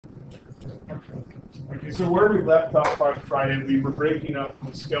Okay, so where we left off on Friday, we were breaking up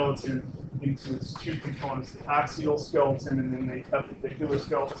the skeleton into its two components, the axial skeleton and then the appendicular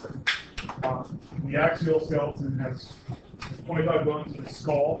skeleton. The axial skeleton has 25 bones in the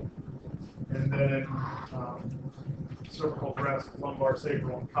skull, and then cervical, thoracic, lumbar,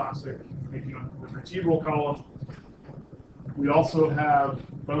 sacral, and coccyx, making up the vertebral column. We also have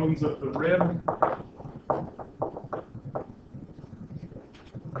bones of the rib,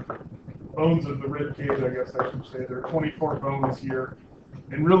 bones of the rib cage, I guess I should say. There are 24 bones here,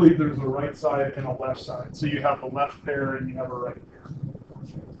 and really there's a right side and a left side. So you have a left pair and you have a right pair.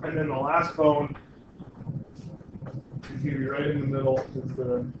 And then the last bone is going to be right in the middle, is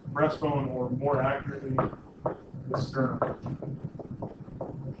the breastbone, or more accurately, the sternum.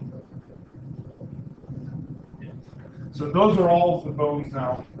 So those are all of the bones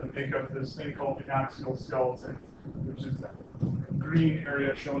now that make up this thing called the axial skeleton, which is that green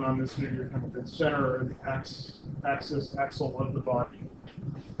area shown on this figure, kind of the center or the axle of the body.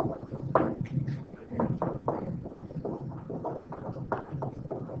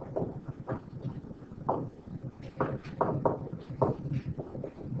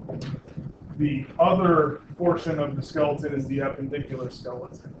 The other portion of the skeleton is the appendicular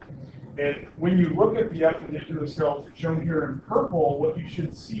skeleton. And when you look at the appendicular skeleton shown here in purple, what you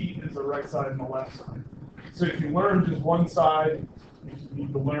should see is the right side and the left side. So if you learn just one side, you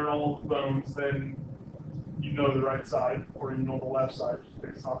need to learn all of the bones, then you know the right side, or you know the left side, just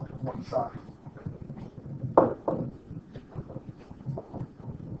based off of one side.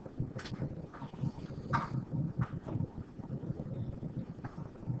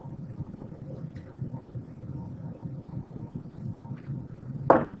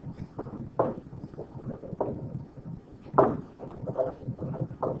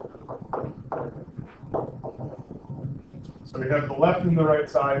 So we have the left and the right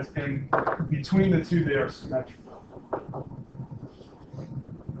sides, and between the two, they are symmetrical.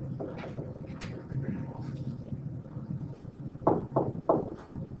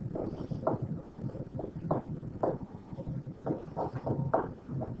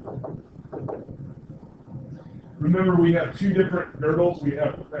 Remember, we have two different girdles. We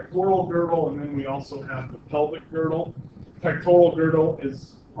have the pectoral girdle, and then we also have the pelvic girdle. Pectoral girdle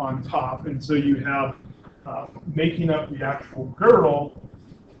is on top, and so you have making up the actual girdle.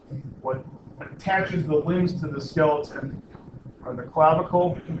 What attaches the limbs to the skeleton are the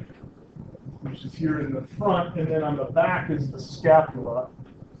clavicle, which is here in the front, and then on the back is the scapula.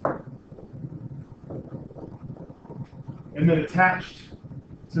 And then attached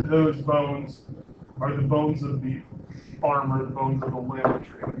to those bones are the bones of the arm, or the bones of the limb, which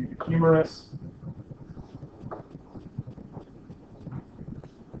are going to be the humerus,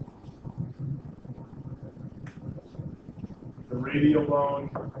 the radial bone,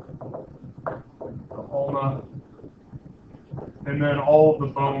 the ulna, and then all of the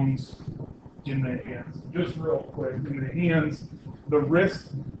bones in the hands. Just real quick, in the hands, the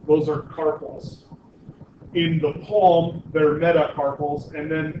wrist, those are carpals. In the palm, they're metacarpals,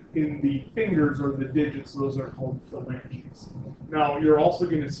 and then in the fingers, or the digits, those are called phalanges. Now, you're also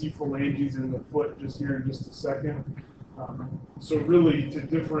going to see phalanges in the foot just here in just a second. So really, to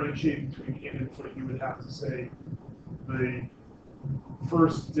differentiate between hand and foot, you would have to say the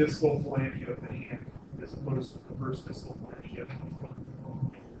first distal phalange of the hand as opposed to the first distal phalange of the foot.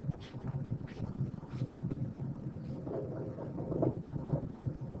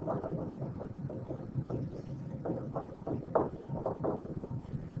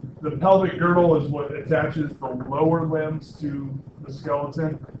 The pelvic girdle is what attaches the lower limbs to the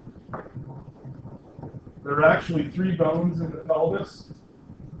skeleton. There are actually three bones in the pelvis: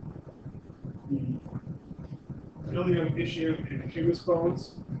 the ilium, ischium, and pubis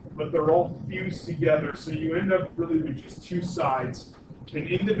bones, but they're all fused together, so you end up really with just two sides. An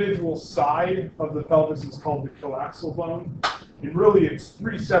individual side of the pelvis is called the coaxial bone, and really it's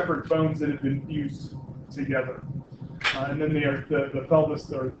three separate bones that have been fused together. And then the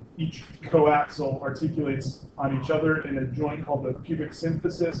pelvis, each coaxial articulates on each other in a joint called the pubic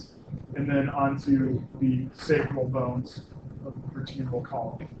symphysis, and then onto the sacral bones of the vertebral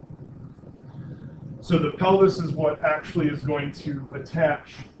column. So the pelvis is what actually is going to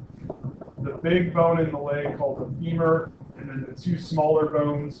attach the big bone in the leg called the femur, and then the two smaller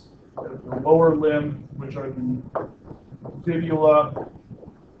bones, the lower limb, which are the fibula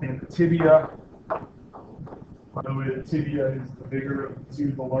and the tibia. By the way, the tibia is the bigger of the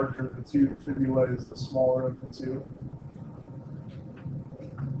two, the larger of the two. The fibula is the smaller of the two.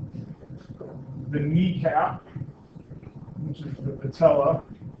 The kneecap, which is the patella.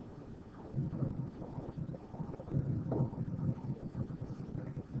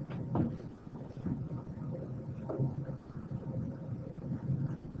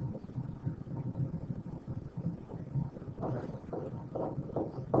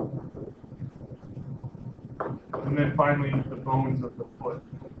 finally, the bones of the foot.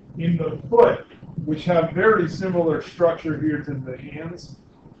 In the foot, which have very similar structure here to the hands,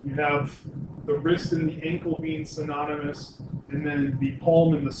 you have the wrist and the ankle being synonymous, and then the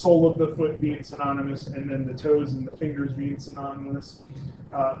palm and the sole of the foot being synonymous, and then the toes and the fingers being synonymous.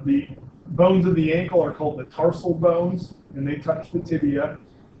 The bones of the ankle are called the tarsal bones, and they touch the tibia.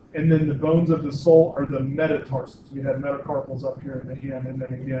 And then the bones of the sole are the metatarsals. We have metacarpals up here in the hand, and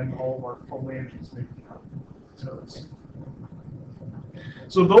then again, all of our phalanges making up toes.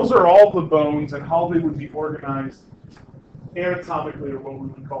 So those are all the bones and how they would be organized anatomically, or what we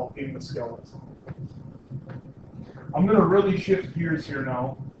would call in the skeleton. I'm going to really shift gears here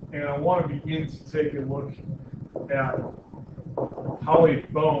now, and I want to begin to take a look at how a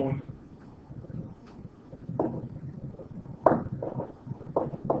bone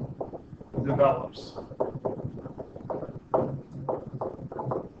develops.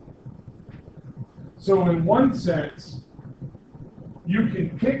 So in one sense, you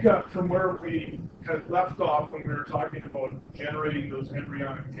can pick up from where we had left off when we were talking about generating those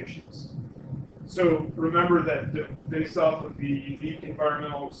embryonic tissues. So remember that based off of the unique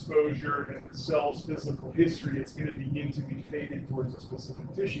environmental exposure and the cell's physical history, it's going to begin to be faded towards a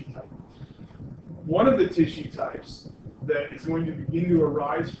specific tissue type. One of the tissue types that is going to begin to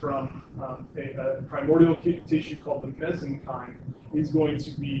arise from a primordial tissue called the mesenchyme is going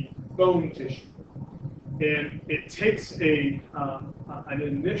to be bone tissue. And it takes an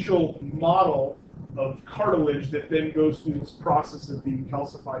initial model of cartilage that then goes through this process of being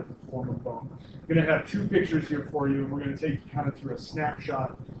calcified to form a bone. I'm going to have two pictures here for you, and we're going to take you kind of through a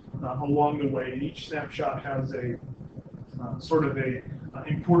snapshot along the way. And each snapshot has a sort of a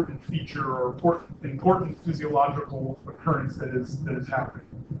important feature or important physiological occurrence that is happening.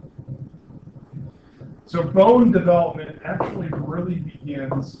 So bone development actually really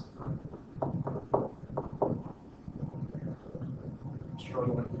begins. I'm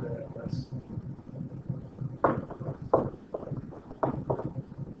struggling today, I guess.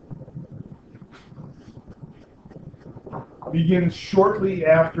 Begins shortly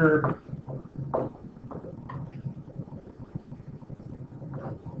after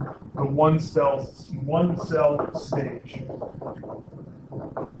the one cell stage.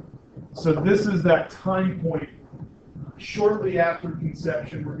 So this is that time point. Shortly after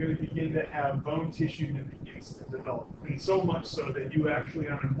conception, we're going to begin to have bone tissue that begins to develop. And so much so that you actually,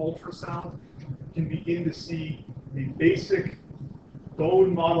 on an ultrasound, can begin to see the basic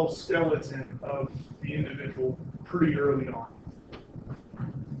bone model skeleton of the individual pretty early on.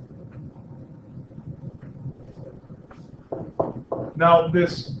 Now,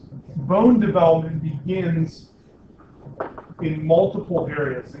 this bone development begins in multiple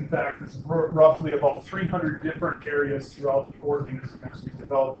areas. In fact, it's roughly about 300 different areas throughout the organism as we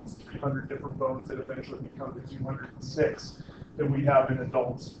develop these 300 different bones that eventually become the 206 that we have in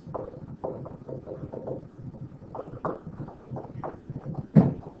adults.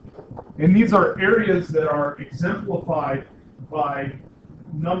 And these are areas that are exemplified by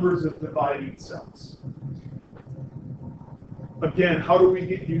numbers of dividing cells. Again, how do we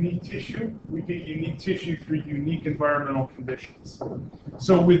get unique tissue? We get unique tissue through unique environmental conditions.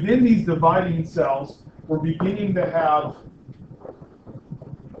 So within these dividing cells, we're beginning to have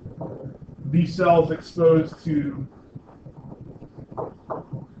these cells exposed to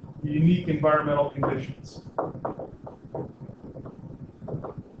unique environmental conditions.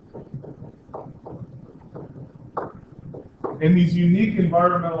 And these unique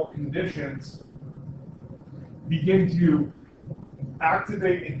environmental conditions begin to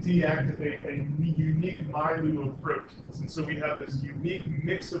activate and deactivate a unique milieu of proteins. And so we have this unique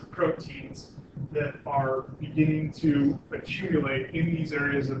mix of proteins that are beginning to accumulate in these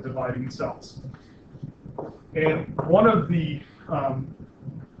areas of dividing cells. And one of the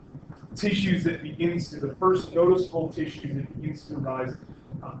tissues that begins to, the first noticeable tissue that begins to rise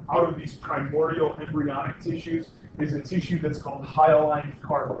out of these primordial embryonic tissues is a tissue that's called hyaline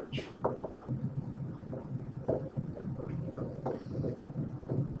cartilage.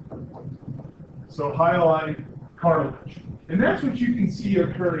 So hyaline cartilage. And that's what you can see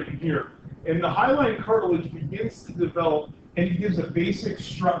occurring here. And the hyaline cartilage begins to develop, and it gives a basic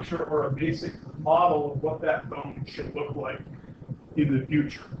structure or a basic model of what that bone should look like in the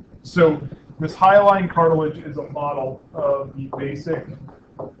future. So this hyaline cartilage is a model of the basic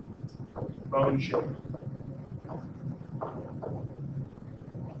bone shape.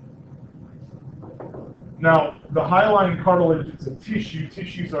 Now, the hyaline cartilage is a tissue.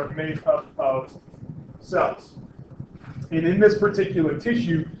 Tissues are made up of cells. And in this particular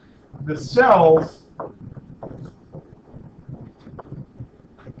tissue, the cells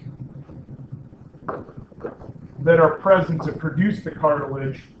that are present to produce the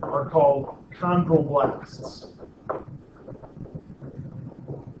cartilage are called chondroblasts.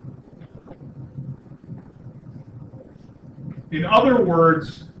 In other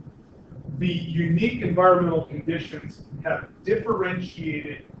words, the unique environmental conditions have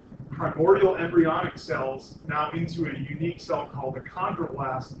differentiated primordial embryonic cells now into a unique cell called a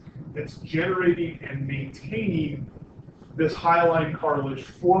chondroblast that's generating and maintaining this hyaline cartilage,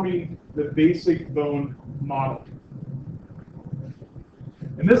 forming the basic bone model.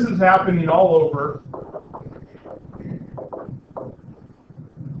 And this is happening all over.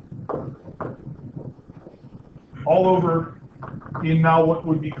 All over in now what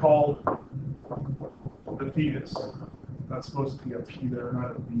would be called the fetus. That's supposed to be a P there,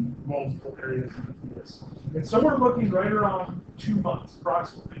 not a B. Multiple areas in the fetus. And so we're looking right around 2 months,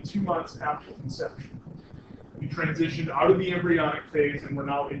 approximately 2 months after conception. We transitioned out of the embryonic phase and we're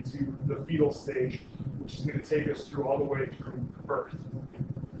now into the fetal stage, which is going to take us through all the way through birth.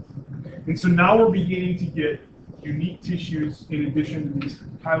 And so now we're beginning to get unique tissues in addition to these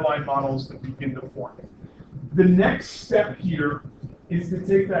hyaline models that begin to form. The next step here is to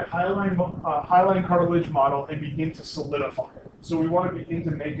take that hyaline cartilage model and begin to solidify it. So we want to begin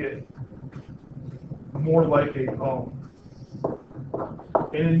to make it more like a bone.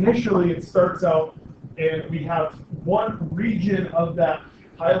 And initially it starts out and we have one region of that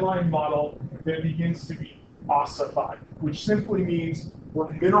hyaline model that begins to be ossified, which simply means we're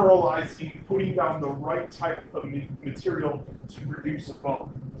mineralizing, putting down the right type of material to produce a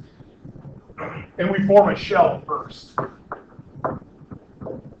bone. And we form a shell first.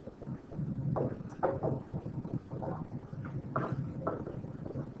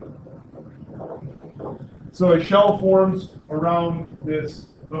 So a shell forms around this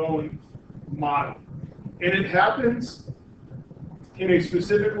bone model. And it happens in a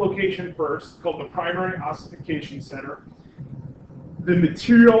specific location first, called the primary ossification center. The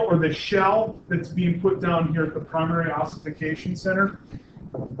material or the shell that's being put down here at the primary ossification center,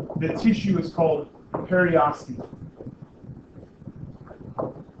 the tissue is called periosteum.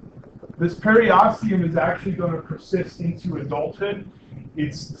 This periosteum is actually going to persist into adulthood.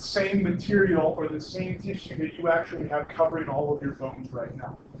 It's the same material or the same tissue that you actually have covering all of your bones right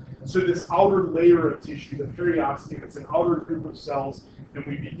now. So this outer layer of tissue, the periosteum, it's an outer group of cells, and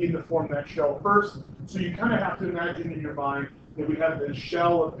we begin to form that shell first. So you kind of have to imagine in your mind that we have the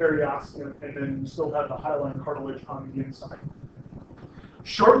shell of periosteum, and then you still have the hyaline cartilage on the inside.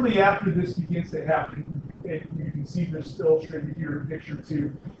 Shortly after this begins to happen, and you can see this illustrated here in picture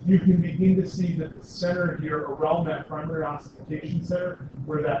 2, you can begin to see that the center here around that primary ossification center,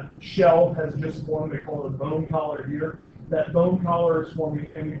 where that shell has just formed, they call it a bone collar here, that bone collar is forming,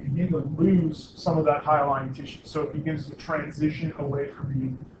 and we begin to lose some of that hyaline tissue. So it begins to transition away from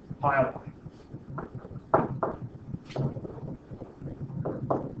being hyaline.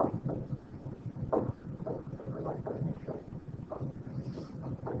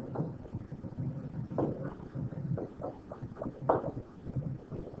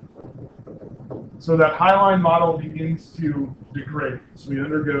 So that hyaline model begins to degrade. So we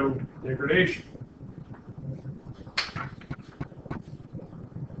undergo degradation.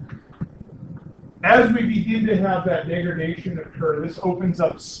 As we begin to have that degradation occur, this opens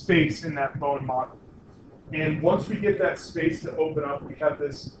up space in that bone model. And once we get that space to open up, we have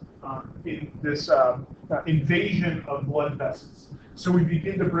this, invasion of blood vessels. So we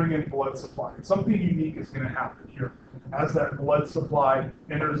begin to bring in blood supply. And something unique is going to happen here as that blood supply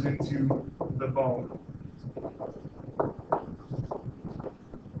enters into the bone.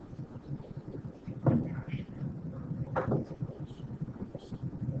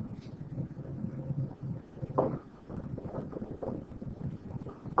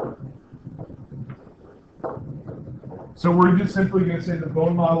 So we're just simply going to say the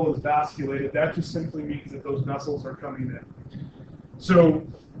bone model is vasculated. That just simply means that those vessels are coming in. So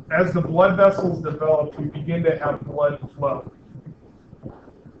as the blood vessels develop, we begin to have blood flow.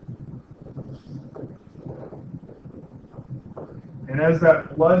 And as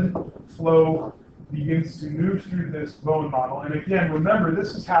that blood flow begins to move through this bone model, and again, remember,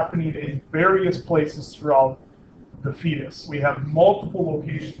 this is happening in various places throughout the fetus. We have multiple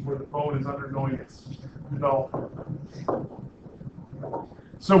locations where the bone is undergoing its development.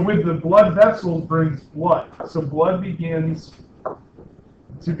 So with the blood vessels brings blood. So blood begins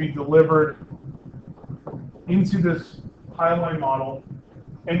to be delivered into this hyaline model.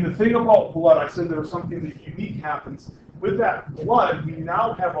 And the thing about blood, I said there was something that unique happens. With that blood, we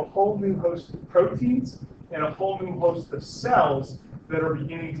now have a whole new host of proteins and a whole new host of cells that are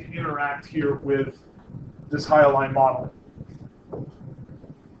beginning to interact here with this hyaline model.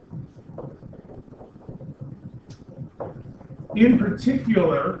 In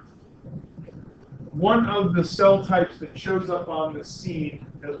particular, one of the cell types that shows up on the scene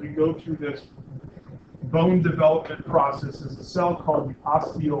as we go through this bone development process is a cell called the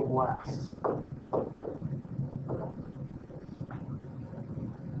osteoblast.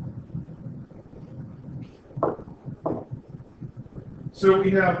 So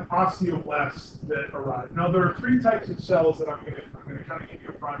we have osteoblasts that arrive. Now there are three types of cells that I'm going to kind of give you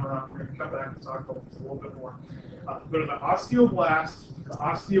a primer on. We're going to come back and talk about this a little bit more. They're the osteoblast, the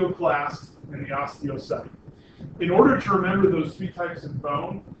osteoclast, and the osteocyte. In order to remember those three types of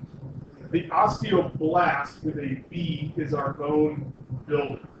bone, the osteoblast with a B is our bone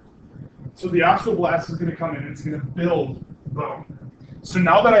builder. So the osteoblast is going to come in and it's going to build bone. So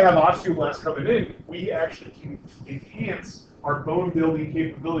now that I have osteoblasts coming in, we actually can enhance our bone building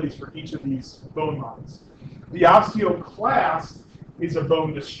capabilities for each of these bone models. The osteoclast is a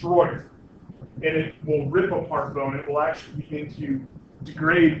bone destroyer, and it will rip apart bone. It will actually begin to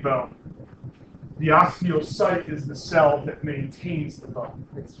degrade bone. The osteocyte is the cell that maintains the bone.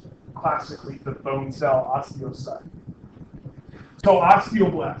 It's classically the bone cell osteocyte. So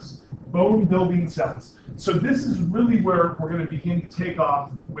osteoblasts, bone building cells. So this is really where we're going to begin to take off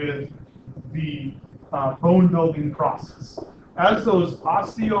with the bone building process. As those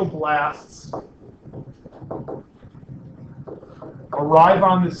osteoblasts arrive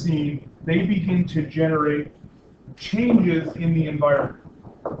on the scene, they begin to generate changes in the environment.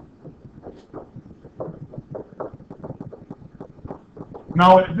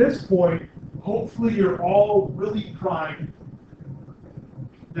 Now at this point, hopefully you're all really primed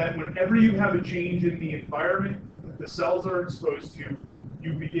that whenever you have a change in the environment that the cells are exposed to,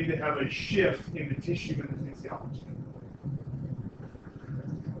 you begin to have a shift in the tissue and the physiology.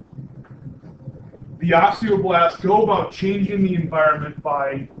 The osteoblasts go about changing the environment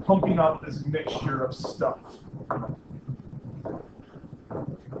by pumping out this mixture of stuff.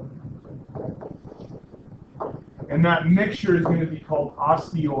 And that mixture is going to be called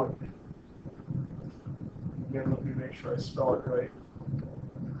osteoid. Again, let me make sure I spell it right.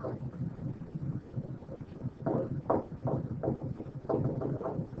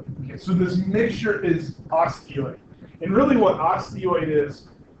 Okay, so this mixture is osteoid. And really what osteoid is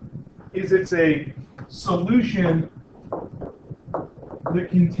it's a solution that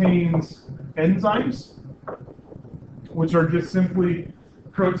contains enzymes, which are just simply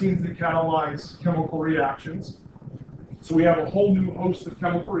proteins that catalyze chemical reactions. So we have a whole new host of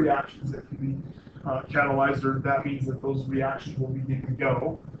chemical reactions that can be catalyzed, or that means that those reactions will begin to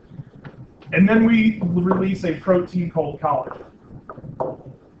go. And then we release a protein called collagen.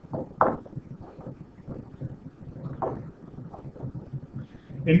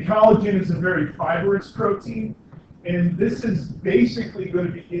 And collagen is a very fibrous protein, and this is basically going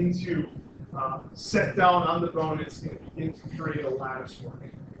to begin to set down on the bone. It's going to begin to create a lattice work.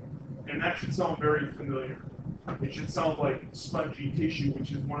 And that should sound very familiar. It should sound like spongy tissue,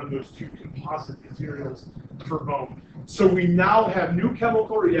 which is one of those two composite materials for bone. So we now have new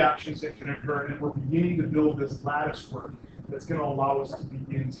chemical reactions that can occur, and we're beginning to build this lattice work that's going to allow us to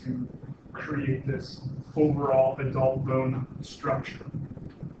begin to create this overall adult bone structure.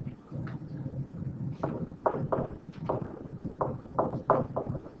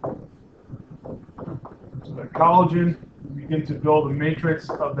 So that collagen, we begin to build a matrix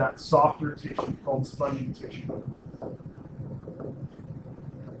of that softer tissue called spongy tissue.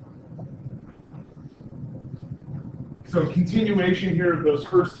 So continuation here of those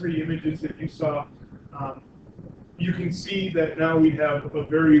first three images that you saw, you can see that now we have a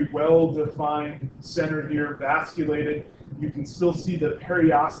very well-defined center here, vasculated. You can still see the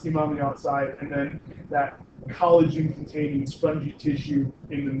periosteum on the outside, and then that collagen-containing spongy tissue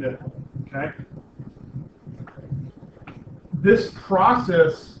in the middle, okay? This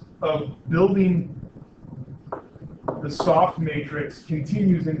process of building the soft matrix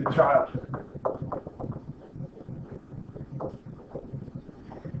continues into childhood.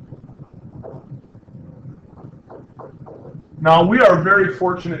 Now, we are very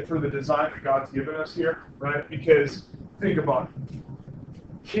fortunate for the design that God's given us here, right? Because think about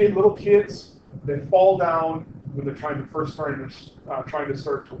it. Little kids, they fall down when they're trying to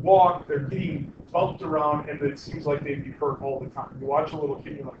start to walk. They're getting bumped around, and it seems like they'd be hurt all the time. You watch a little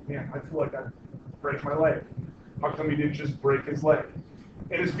kid, you're like, man, I feel like I break my leg. How come he didn't just break his leg?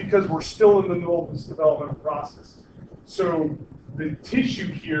 And it's because we're still in the middle of this development process. So the tissue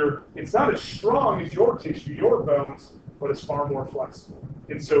here, it's not as strong as your tissue, your bones, but it's far more flexible.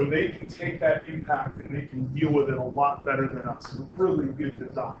 And so they can take that impact and they can deal with it a lot better than us. It's really good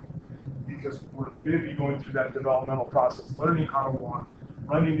design because we're going to be going through that developmental process, learning how to walk,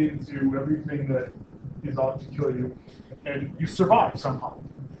 running into everything that is out to kill you, and you survive somehow.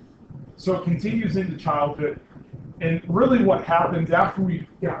 So it continues into childhood, and really what happens after we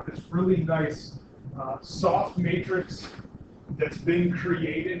got this really nice soft matrix that's been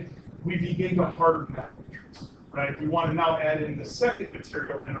created, we begin to harden that matrix, right? We want to now add in the second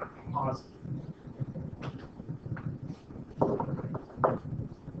material in our composite.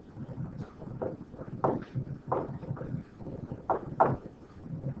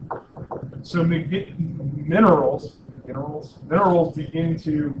 So minerals begin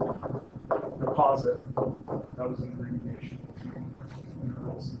to deposit. That was an abbreviation.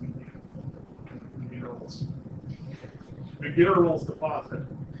 Minerals deposit.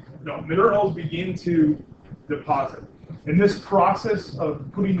 No, minerals begin to deposit. And this process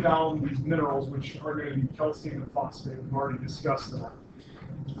of putting down these minerals, which are going to be calcium and phosphate, we've already discussed that.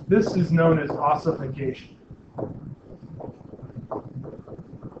 This is known as ossification.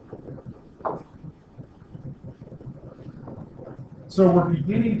 So we're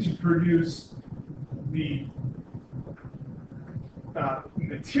beginning to produce the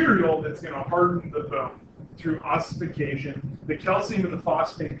material that's going to harden the bone through ossification. The calcium and the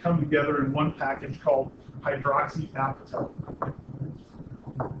phosphate come together in one package called hydroxyapatite.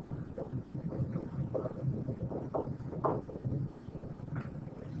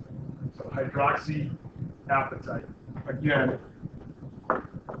 So hydroxyapatite, again,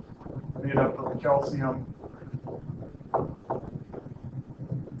 made up of calcium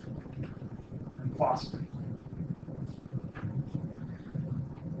and phosphate.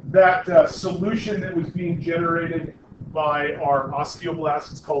 That solution that was being generated by our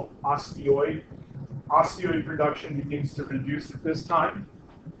osteoblasts is called osteoid. Osteoid production begins to reduce at this time.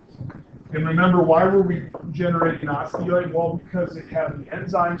 And remember, why were we generating osteoid? Well, because it had the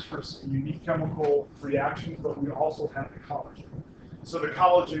enzymes for some unique chemical reactions, but we also had the collagen. So the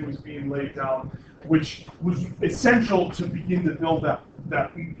collagen was being laid down, which was essential to begin to build that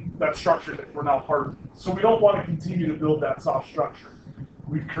structure that we're now hardening. So we don't want to continue to build that soft structure.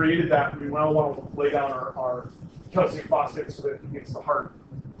 We've created that, and we now want to lay down our calcium phosphate so that it begins to harden.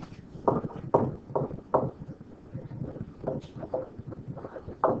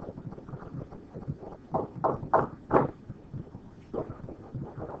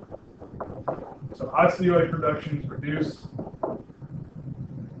 So osteoid production is reduced.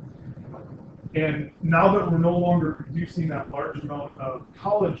 And now that we're no longer producing that large amount of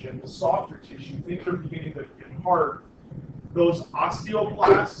collagen, the softer tissue, things are beginning to get hard. Those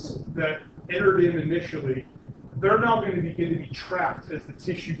osteoblasts that entered in initially, they're now going to begin to be trapped as the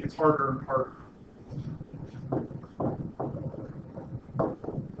tissue gets harder and harder.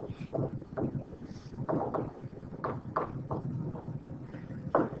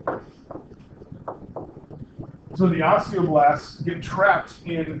 So the osteoblasts get trapped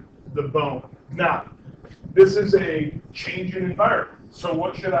in the bone. Now, this is a change in environment. So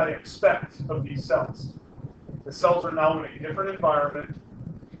what should I expect of these cells? The cells are now in a different environment.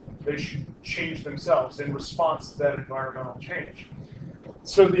 They should change themselves in response to that environmental change.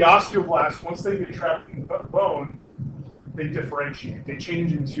 So the osteoblasts, once they get trapped in the bone, they differentiate. They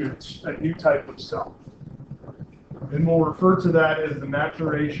change into a new type of cell. And we'll refer to that as the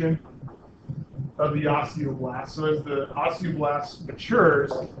maturation of the osteoblast. So as the osteoblast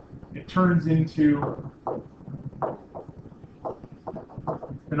matures, it turns into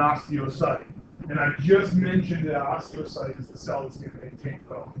an osteocyte. And I just mentioned that osteocyte is the cell that's going to maintain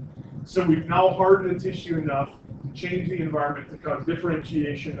bone. So we've now hardened the tissue enough to change the environment to cause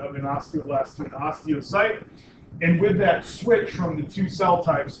differentiation of an osteoblast to an osteocyte. And with that switch from the two cell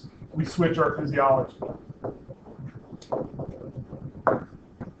types, we switch our physiology.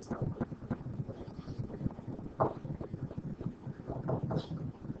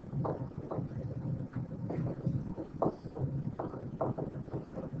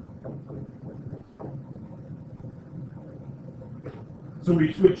 So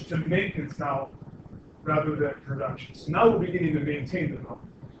we switch to maintenance now rather than production. So now we're beginning to maintain the bone.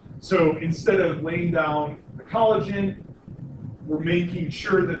 So instead of laying down the collagen, we're making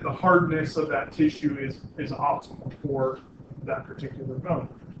sure that the hardness of that tissue is optimal for that particular bone.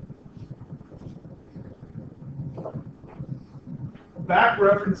 Back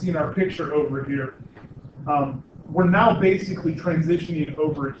referencing our picture over here, we're now basically transitioning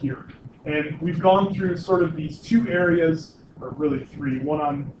over here. And we've gone through sort of these two areas, or really three, one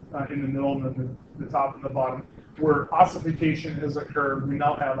on in the middle and then the top and the bottom, where ossification has occurred. We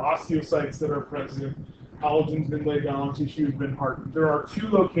now have osteocytes that are present, collagen's been laid down, tissue has been hardened. There are two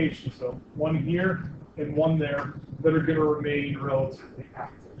locations, though, one here and one there, that are going to remain relatively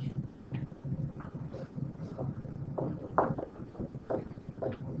active.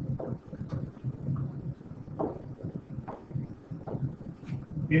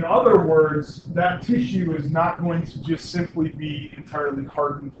 In other words, that tissue is not going to just simply be entirely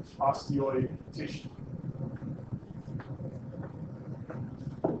hardened osteoid tissue.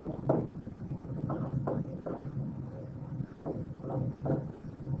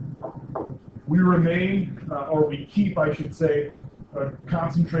 We remain, or we keep, I should say, a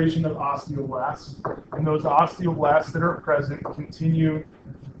concentration of osteoblasts, and those osteoblasts that are present continue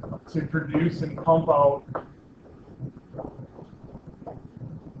to produce and pump out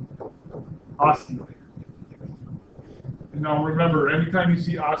osteoid. And now remember, anytime you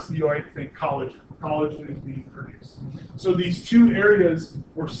see osteoid, think collagen. Collagen is being produced. So these two areas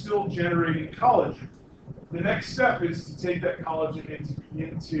were still generating collagen. The next step is to take that collagen and to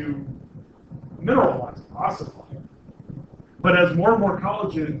begin to mineralize it, ossify it. But as more and more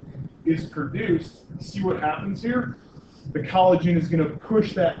collagen is produced, see what happens here? The collagen is going to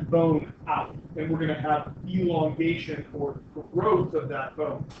push that bone out, and we're going to have elongation or growth of that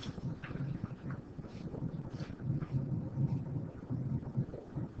bone.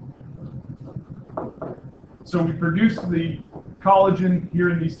 So we produce the collagen here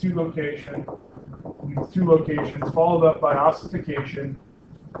in these two locations, followed up by ossification.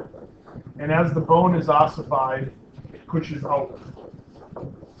 And as the bone is ossified, it pushes outward.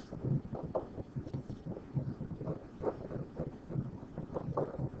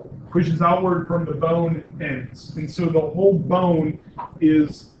 Pushes outward from the bone ends. And so the whole bone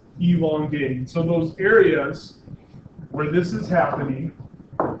is elongating. So those areas where this is happening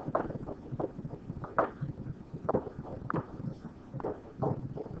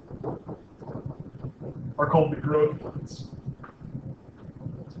are called the growth plates.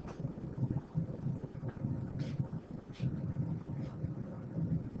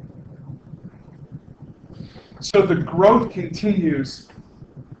 So the growth continues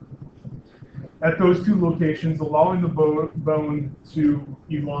at those two locations, allowing the bone to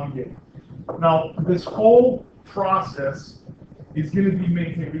elongate. Now, this whole process is going to be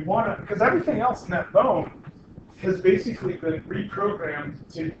maintained. We want to, because everything else in that bone has basically been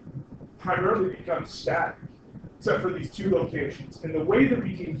reprogrammed to primarily become static, except for these two locations. And the way that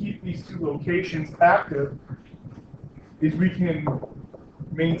we can keep these two locations active is we can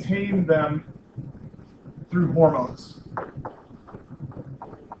maintain them through hormones.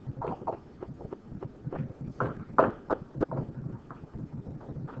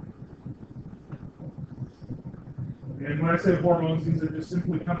 And when I say hormones, these are just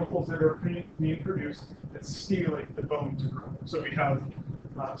simply chemicals that are being produced that stimulate the bone to grow. So we have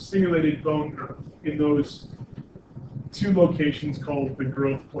stimulated bone growth in those two locations called the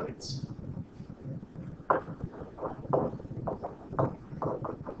growth plates.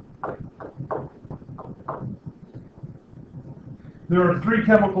 There are three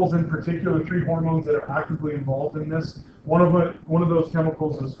chemicals in particular, three hormones that are actively involved in this. One of those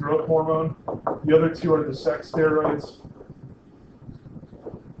chemicals is growth hormone. The other two are the sex steroids.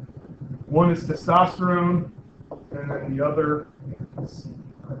 One is testosterone, and then the other is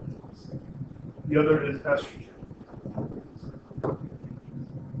estrogen.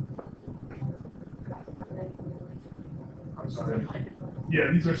 I'm sorry.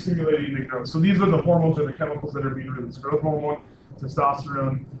 Yeah, these are stimulating the growth. So these are the hormones or the chemicals that are being released: growth hormone,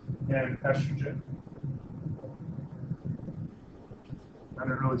 testosterone, and estrogen. I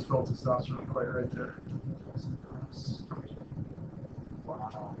didn't really spell testosterone quite right there.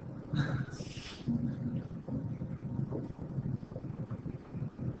 Wow.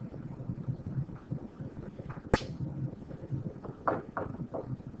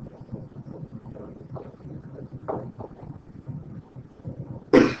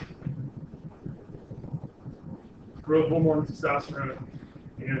 Growth hormone, testosterone,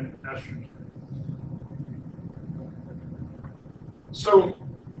 and estrogen. So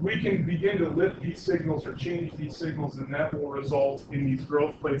we can begin to lift these signals or change these signals, and that will result in these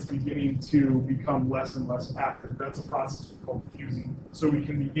growth plates beginning to become less and less active. That's a process called fusing. So we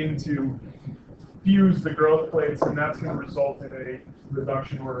can begin to fuse the growth plates, and that's going to result in a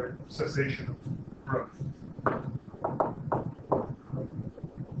reduction or a cessation of growth.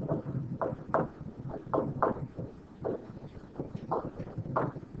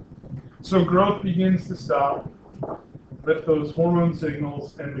 So growth begins to stop, lift those hormone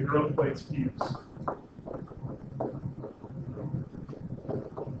signals, and the growth plates fuse.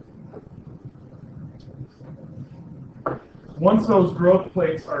 Once those growth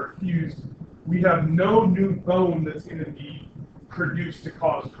plates are fused, we have no new bone that's going to be produced to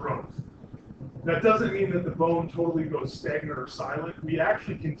cause growth. That doesn't mean that the bone totally goes stagnant or silent. We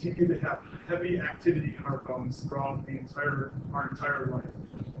actually continue to have heavy activity in our bones throughout our entire life,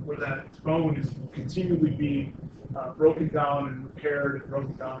 where that bone is continually being broken down and repaired, and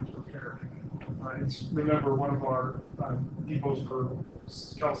broken down and repaired. It's, remember, one of our depots for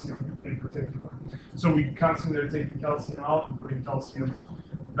calcium in particular. So we constantly are taking calcium out and putting calcium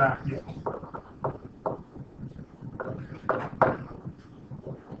back in.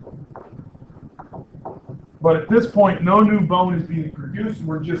 But at this point, no new bone is being produced.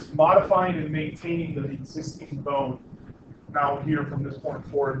 We're just modifying and maintaining the existing bone now here from this point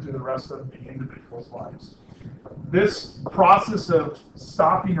forward to the rest of the individual's lives. This process of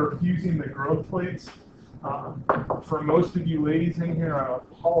stopping or fusing the growth plates, for most of you ladies in here, I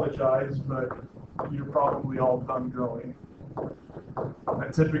apologize, but you're probably all done growing.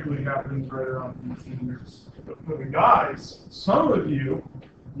 That typically happens right around 18 years. But for the guys, some of you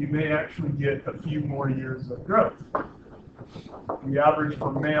may actually get a few more years of growth. The average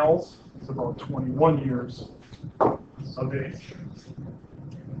for males is about 21 years of age.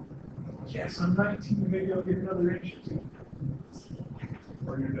 Yes, I'm 19, maybe I'll get another inch or two.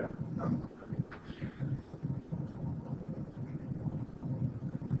 Or you're done. No.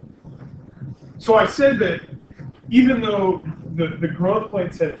 So I said that even though the growth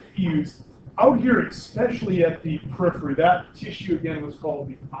plates have fused, out here, especially at the periphery, that tissue again was called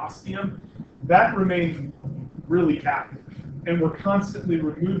the ostium, that remains really active. And we're constantly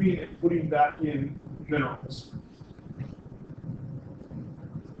removing and putting back in minerals.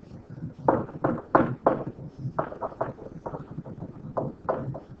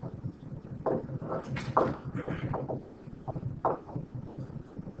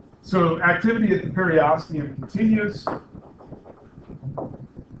 So activity at the periosteum continues.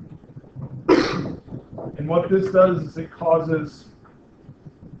 And what this does is it causes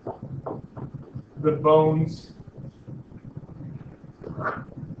the bones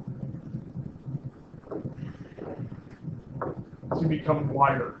to become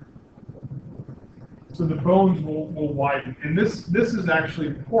wider. So the bones will widen. And this is actually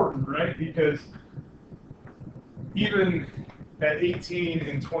important, right? Because even at 18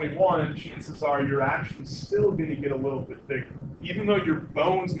 and 21, chances are you're actually still going to get a little bit bigger. Even though your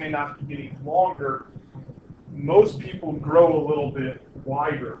bones may not be getting longer, most people grow a little bit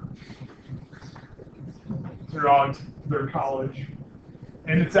wider throughout their college.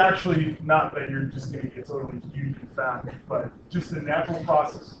 And it's actually not that you're just going to get totally huge and fat, but just a natural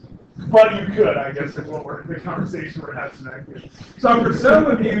process. But you could, I guess, is what the conversation we're having tonight. So for some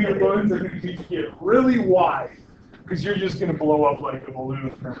of you, your bones are going to get really wide, because you're just going to blow up like a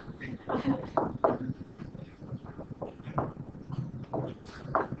balloon.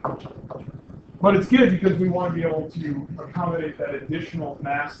 But it's good because we want to be able to accommodate that additional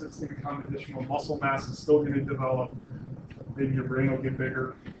mass that's going to come, additional muscle mass is still going to develop. Maybe your brain will get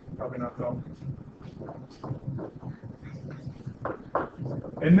bigger, probably not though.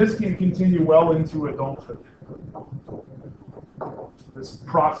 And this can continue well into adulthood. This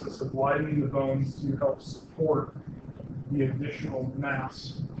process of widening the bones to help support the additional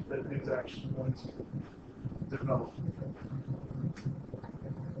mass that is actually going to develop.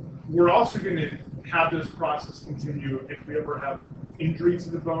 We're also going to have this process continue if we ever have injury to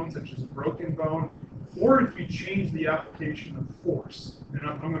the bone, such as a broken bone, or if we change the application of force. And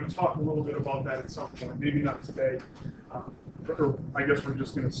I'm going to talk a little bit about that at some point, maybe not today. Or I guess we're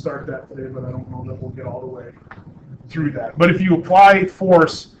just going to start that today, but I don't know that we'll get all the way through that. But if you apply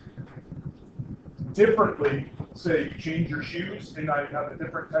force differently, say you change your shoes and now you have a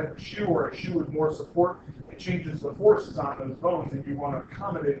different type of shoe or a shoe with more support, it changes the forces on those bones, and you want to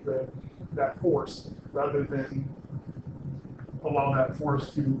accommodate that force rather than allow that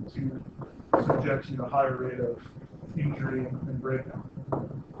force to subject you to a higher rate of injury and breakdown.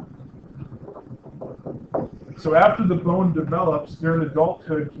 So after the bone develops during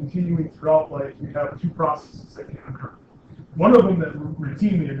adulthood, continuing throughout life, you have two processes that can occur. One of them that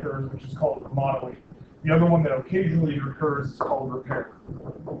routinely occurs, which is called remodeling. The other one that occasionally occurs is called repair.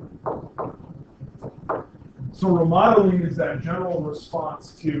 So remodeling is that general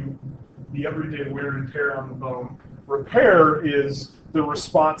response to the everyday wear and tear on the bone. Repair is the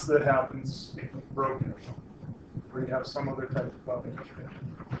response that happens if it's broken, where you have some other type of bone injury.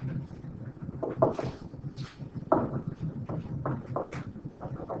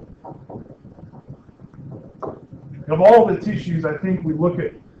 Of all the tissues, I think we look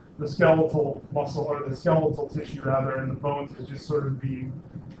at the skeletal muscle, or the skeletal tissue rather, and the bones as just sort of being,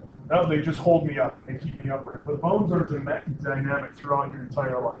 no, they just hold me up, they keep me upright. But bones are dynamic throughout your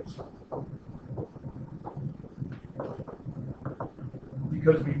entire life.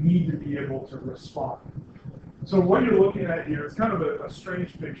 Because we need to be able to respond. So what you're looking at here is kind of a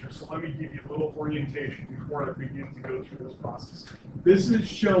strange picture, so let me give you a little orientation before I begin to go through this process. This is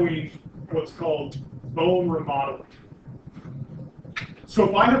showing what's called bone remodeling. So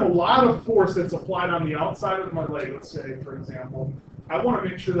if I have a lot of force that's applied on the outside of my leg, let's say, for example, I want to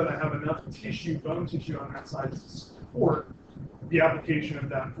make sure that I have enough tissue, bone tissue on that side to support the application of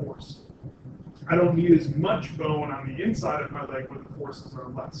that force. I don't need as much bone on the inside of my leg where the forces are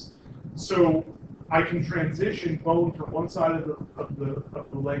less. So I can transition bone from one side of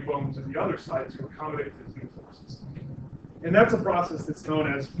the leg bone to the other side to accommodate those new forces. And that's a process that's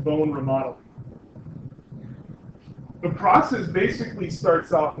known as bone remodeling. The process basically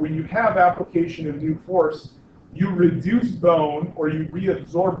starts off when you have application of new force, you reduce bone or you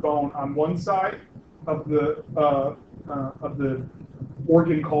reabsorb bone on one side of the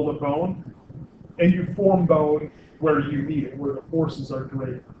organ called a bone, and you form bone where you need it, where the forces are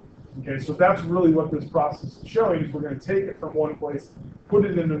greater. Okay, so that's really what this process is showing, is we're going to take it from one place, put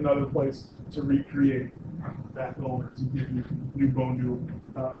it in another place to recreate that bone, or to give you new bone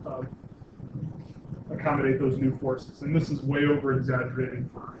to accommodate those new forces. And this is way over exaggerated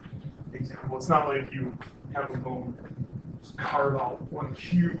for example. It's not like you have a bone, just carve out one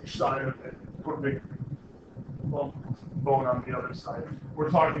huge side of it, put a big lump of bone on the other side. We're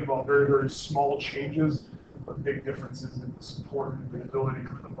talking about very, very small changes, but big differences in the support and the ability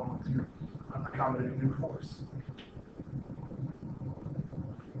for the bone to accommodate new force.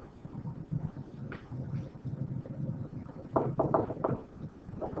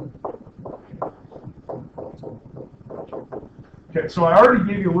 Okay, so I already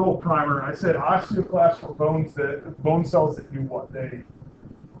gave you a little primer. I said osteoclasts were bone cells that do what? They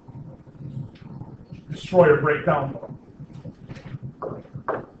destroy or break down bone.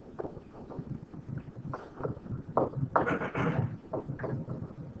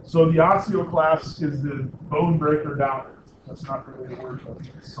 So the osteoclast is the bone breaker downer. That's not really a word, but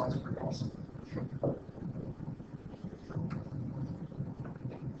it sounds pretty awesome.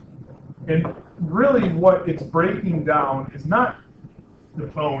 And really what it's breaking down is not the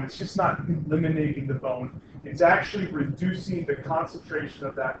bone, it's just not eliminating the bone. It's actually reducing the concentration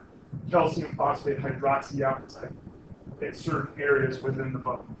of that calcium phosphate hydroxyapatite in certain areas within the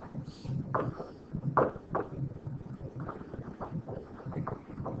bone.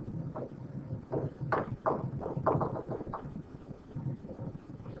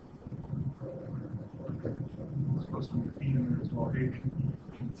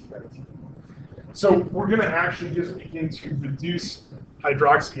 So we're going to actually just begin to reduce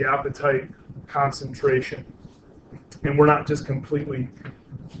hydroxyapatite concentration. And we're not just completely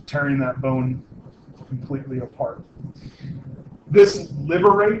tearing that bone completely apart. This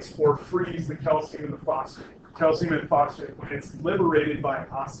liberates or frees the calcium and the phosphate. Calcium and phosphate, when it's liberated by an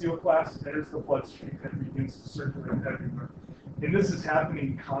osteoclast, enters the bloodstream and begins to circulate everywhere. And this is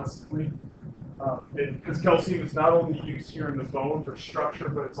happening constantly. Because calcium is not only used here in the bone for structure,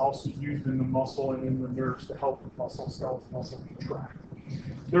 but it's also used in the muscle and in the nerves to help the skeletal muscle contract.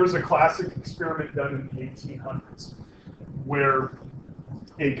 There was a classic experiment done in the 1800s where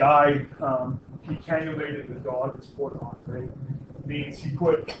a guy, he cannulated the dog, this poor dog, right? Means he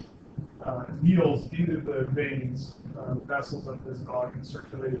put needles into the veins, vessels of this dog, and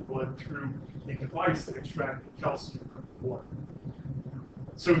circulated blood through a device that extracted calcium from the blood.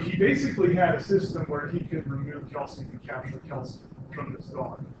 So he basically had a system where he could remove calcium and capture calcium from this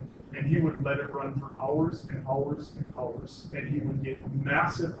dog. And he would let it run for hours and hours and hours. And he would get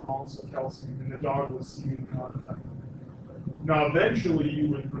massive amounts of calcium, and the dog was seemingly unaffected. Now, eventually, you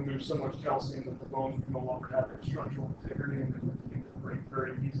would remove so much calcium that the bone would no longer have its structural integrity and it would begin to break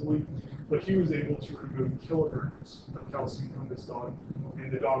very easily. But he was able to remove kilograms of calcium from this dog,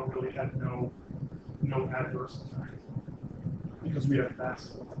 and the dog really had no adverse effect, because we have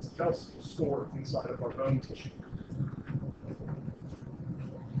massive amounts of calcium stored inside of our bone tissue.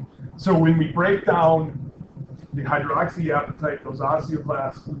 So when we break down the hydroxyapatite, those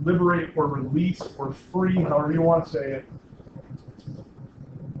osteoclasts liberate or release or free, however you want to say it,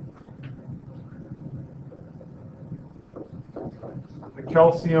 the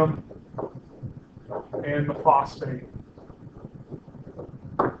calcium and the phosphate.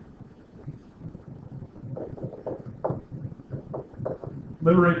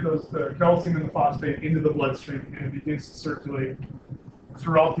 Liberate the calcium and the phosphate into the bloodstream, and it begins to circulate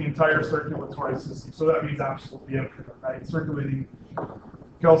throughout the entire circulatory system. So that means absolutely everywhere, right? Circulating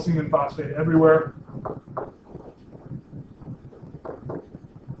calcium and phosphate everywhere.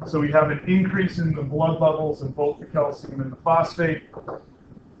 So we have an increase in the blood levels of both the calcium and the phosphate,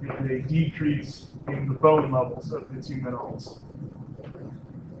 and a decrease in the bone levels of the two minerals.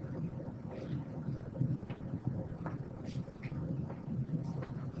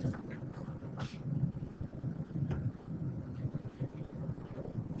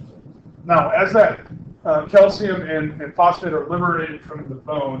 Now, as that calcium and phosphate are liberated from the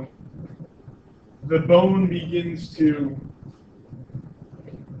bone begins to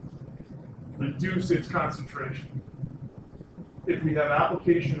reduce its concentration. If we have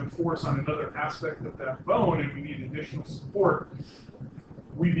application of force on another aspect of that bone and we need additional support,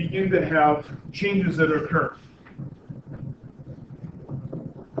 we begin to have changes that occur.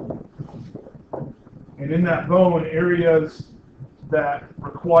 And in that bone, areas that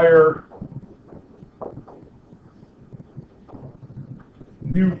require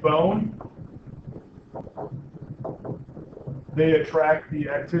new bone, they attract the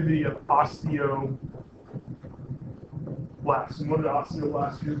activity of osteoblasts. And what do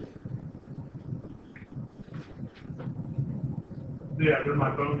osteoblasts do? Yeah, they're my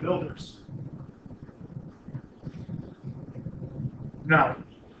bone builders. Now,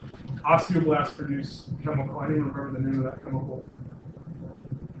 osteoblasts produce chemical. I don't even remember the name of that chemical.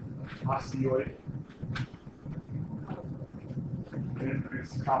 Osteoid. And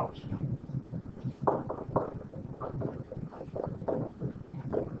it's collagen.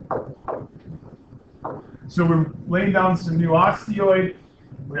 So we're laying down some new osteoid.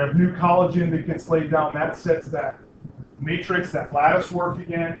 We have new collagen that gets laid down. That sets that matrix, that lattice work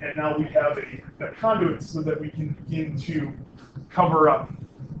again. And now we have a conduit so that we can begin to cover up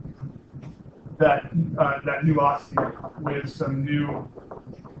that new osteoid with some new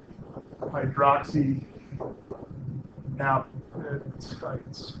hydroxy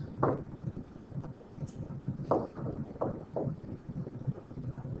apatites.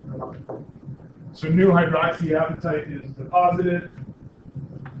 So new hydroxyapatite is deposited.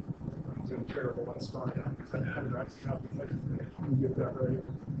 I'm doing terrible on spelling out because I had hydroxyapatite. Let me get that right.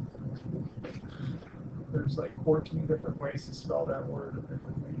 There's like 14 different ways to spell that word.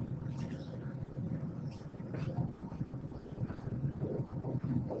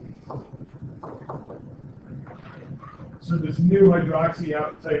 So this new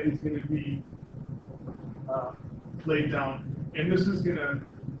hydroxyapatite is going to be laid down, and this is going to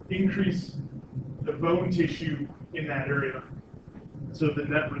increase the bone tissue in that area. So the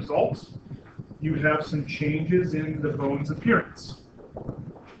net result, you have some changes in the bone's appearance.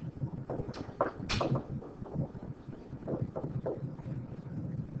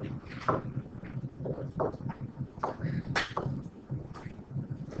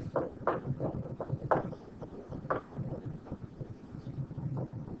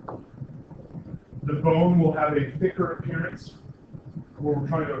 The bone will have a thicker appearance where we're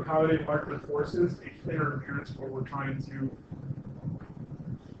trying to accommodate larger forces, a thinner appearance where we're trying to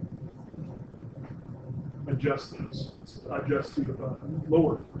adjust to the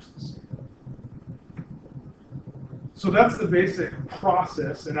lower forces. So that's the basic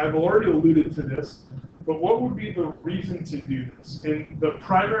process, and I've already alluded to this, but what would be the reason to do this? And the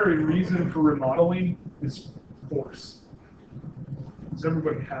primary reason for remodeling is force. Does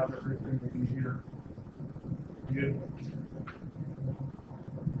everybody have everything they need here? Good.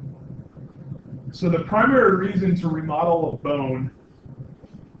 So the primary reason to remodel a bone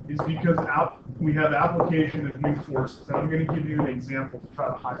is because we have application of new forces. And I'm going to give you an example to try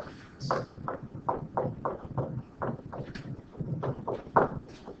to highlight this.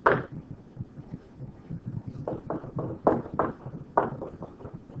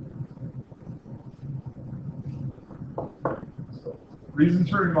 So, reason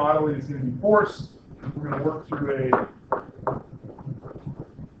for remodeling is going to be force. We're going to work through a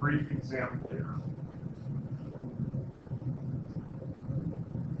brief example here.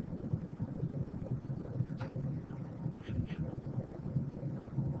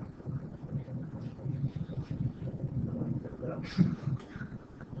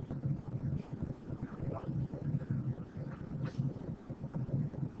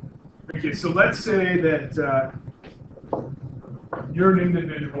 Okay, so let's say that you're an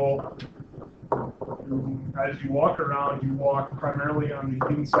individual who, as you walk around, you walk primarily on the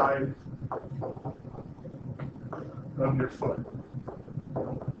inside of your foot.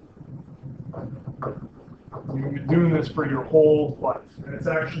 You've been doing this for your whole life, and it's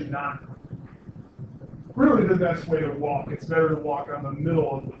actually not really the best way to walk. It's better to walk on the middle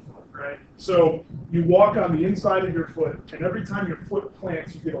of the foot, right? So you walk on the inside of your foot, and every time your foot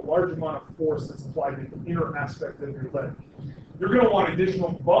plants, you get a large amount of force that's applied to the inner aspect of your leg. You're going to want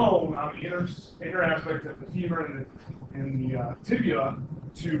additional bone on the inner aspect of the femur and the tibia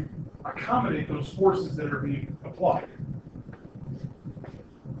to accommodate those forces that are being applied.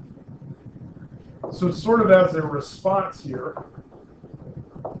 So sort of as a response here,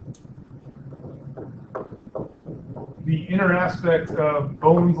 the inner aspect of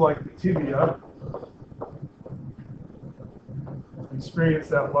bones like the tibia experience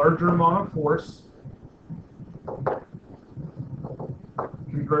that larger amount of force,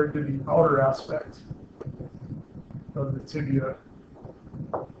 compared to the outer aspect of the tibia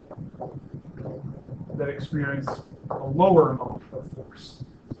that experience a lower amount of force.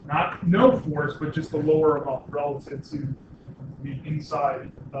 Not no force, but just a lower amount relative to the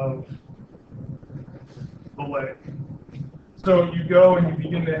inside of the leg. So you go and you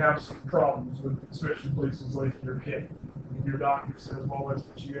begin to have some problems with especially places like your hip. Your doctor says, well, let's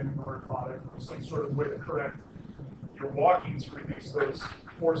put you in an orthotic or some sort of way to correct your walking to reduce those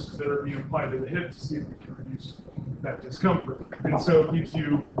forces that are being applied to the hip to see if we can reduce that discomfort. And so it gives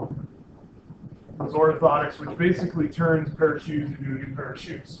you those orthotics, which basically turns a pair of shoes into a new pair of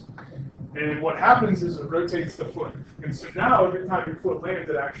shoes. And what happens is it rotates the foot. And so now every time your foot lands,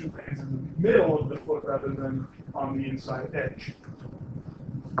 it actually lands in the middle of the foot rather than on the inside edge.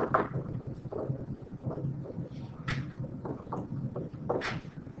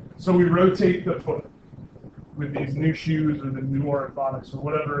 So we rotate the foot with these new shoes or the new orthotics or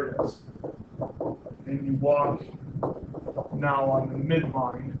whatever it is. And you walk now on the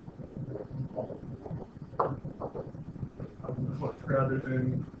midline of the foot rather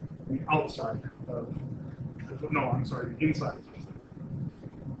than the outside of the foot. No, I'm sorry, the inside.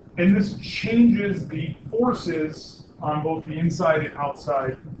 And this changes the forces on both the inside and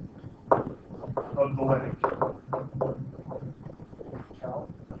outside of the leg.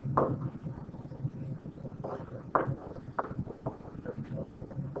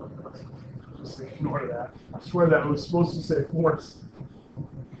 Just ignore that. I swear that was supposed to say force.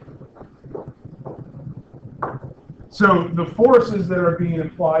 So the forces that are being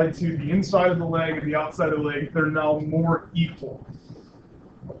applied to the inside of the leg and the outside of the leg, they're now more equal.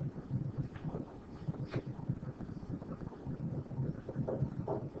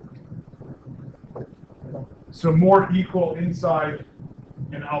 So more equal inside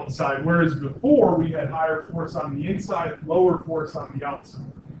and outside, whereas before we had higher force on the inside, lower force on the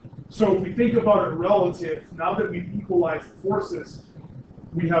outside. So if we think about it relative, now that we've equalized the forces,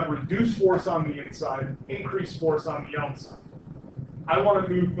 we have reduced force on the inside, increased force on the outside. I want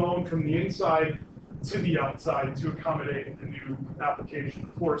to move bone from the inside to the outside to accommodate the new application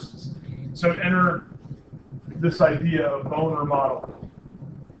of forces. So enter this idea of bone remodel.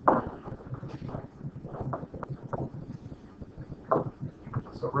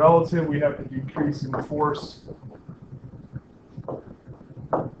 So relative, we have a decrease in force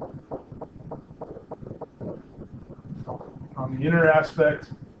on the inner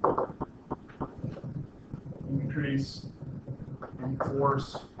aspect, increase in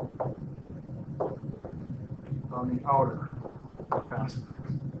force on the outer aspect.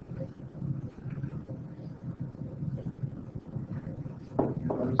 And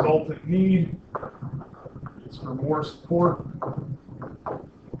the resultant need is for more support on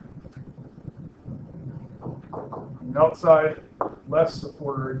the outside, less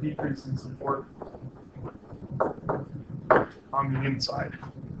support or a decrease in support on the inside.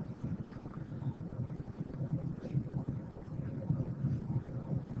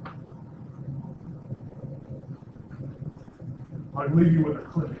 I'll leave you with a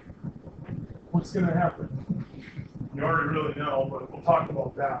clip. What's going to happen? You already really know, but we'll talk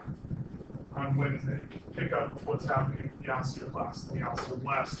about that on Wednesday. Pick up what's happening in the osteoclast and the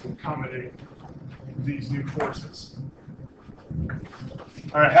osteoblast to accommodate these new forces.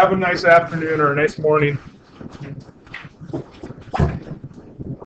 All right, have a nice afternoon or a nice morning.